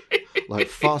 Like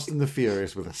Fast and the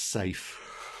Furious with a safe.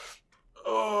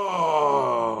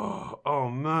 Oh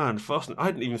man, I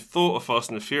hadn't even thought of Fast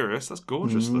and the Furious. That's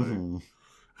gorgeous, though.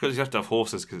 Because you have to have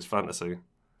horses because it's fantasy.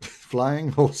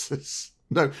 Flying horses?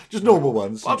 No, just normal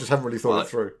ones. You just haven't really thought it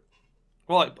through.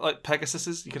 Well, like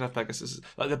Pegasuses, you could have Pegasuses.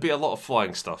 Like, there'd be a lot of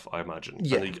flying stuff, I imagine.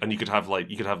 Yeah. And you could have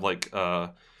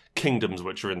kingdoms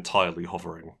which are entirely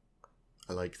hovering.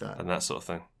 I like that. And that sort of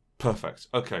thing. Perfect.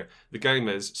 Okay, the game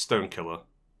is Stone Killer.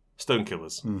 Stone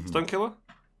Killers. Mm-hmm. Stone Killer?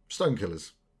 Stone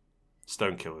Killers.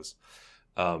 Stone Killers.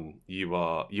 You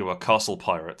are castle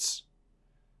pirates,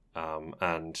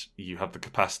 and you have the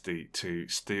capacity to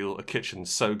steal a kitchen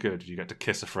so good you get to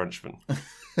kiss a Frenchman.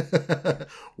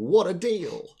 What a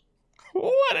deal!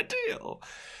 What a deal!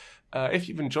 If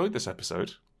you've enjoyed this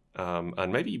episode,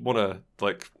 and maybe you want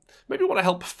to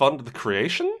help fund the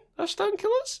creation of Stone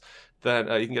Killers, then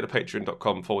you can go to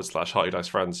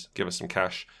patreon.com/HeartyDiceFriends, give us some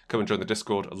cash, come and join the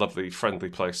Discord, a lovely, friendly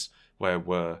place where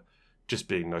we're just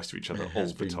being nice to each other all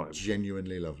the time. It's been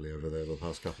genuinely lovely over there the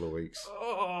past couple of weeks.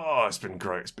 Oh, it's been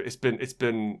great.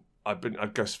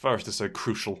 I'd go as far as to say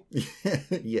crucial.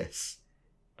 Yes.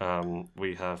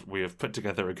 We have put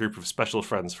together a group of special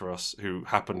friends for us who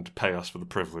happen to pay us for the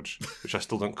privilege, which I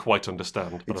still don't quite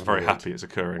understand, but I'm very happy it's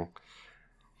occurring.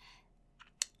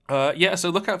 So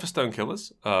look out for Stone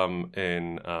Killers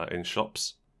in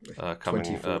shops.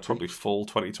 Coming probably fall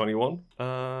 2021.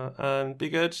 And be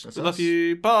good. We love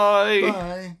you. Bye.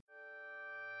 Bye.